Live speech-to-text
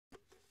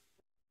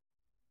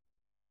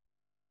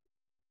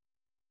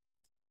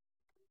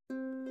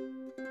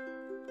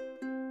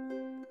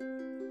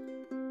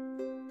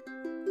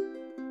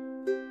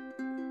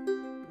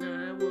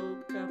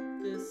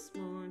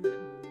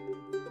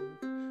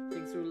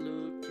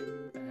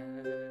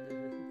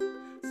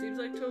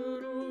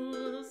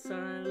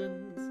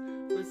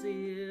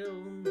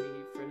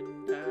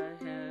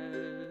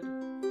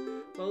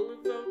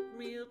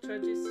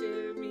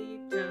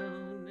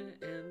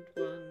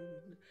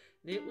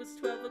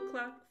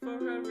o'clock, for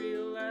I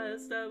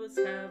realized I was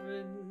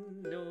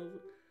having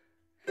no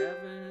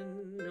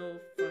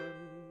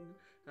fun.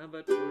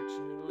 But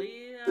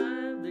fortunately, I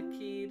have the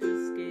key to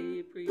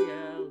escape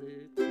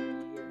reality,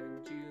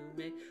 and you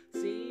may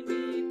see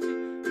me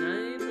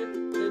tonight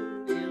with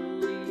an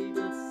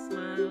illegal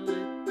smile.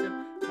 It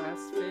don't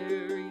cost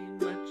very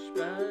much,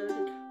 but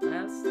it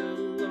lasts a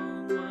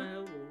long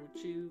while.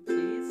 Won't you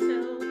please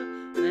tell the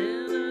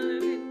man I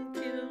didn't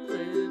kill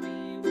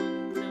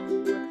anyone? No,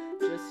 I'm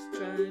just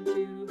trying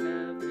to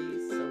have me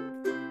some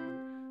fun.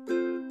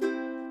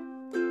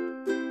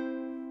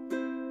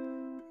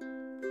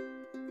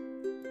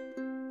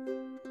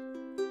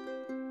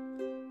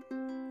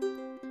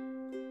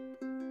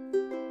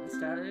 Last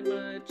time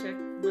I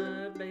checked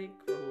my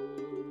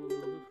bankroll,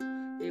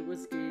 it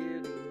was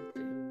getting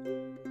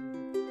thin.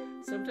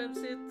 Sometimes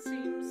it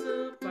seems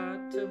the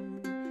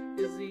bottom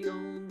is the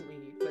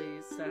only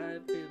place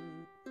I've been.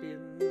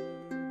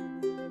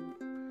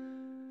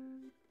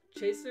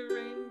 Chase a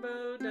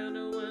rainbow down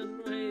a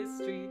one-way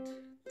street,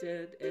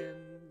 dead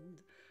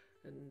end.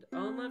 And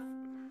all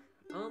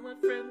my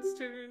friends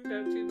turned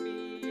out to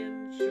be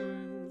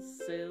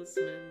insurance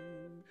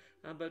salesmen.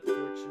 But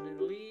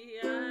fortunately,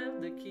 I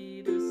have the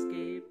key to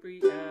escape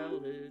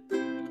reality,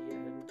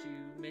 and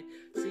you may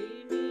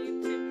see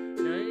me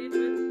tonight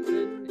with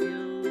an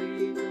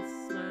illegal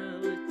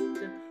smile. It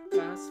don't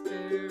cost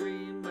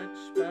very much,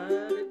 but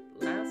it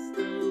lasts a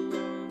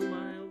long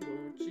while.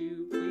 Won't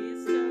you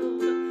please tell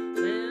the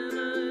man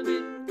I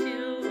didn't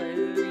kill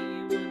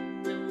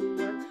anyone?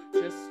 No, I'm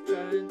just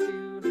trying to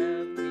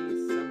have me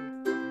some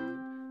fun.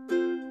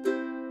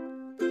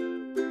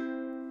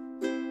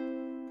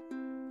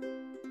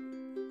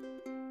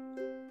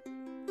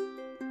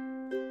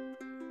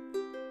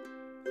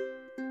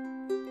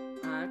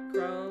 I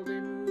crawled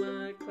in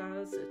my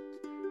closet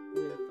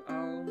with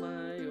all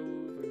my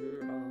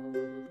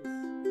overalls,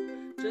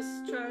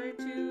 just trying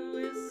to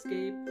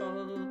escape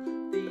all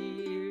the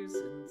years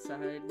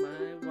inside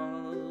my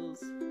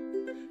walls.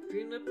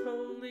 Dreamed the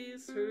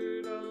police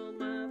heard all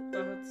my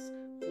thoughts.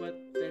 What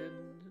then?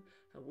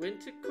 I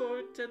went to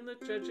court and the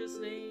judge's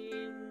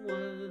name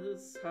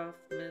was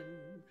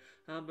Hoffman.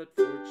 But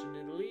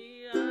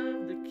fortunately, I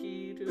have the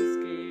key to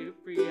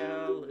escape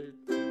reality.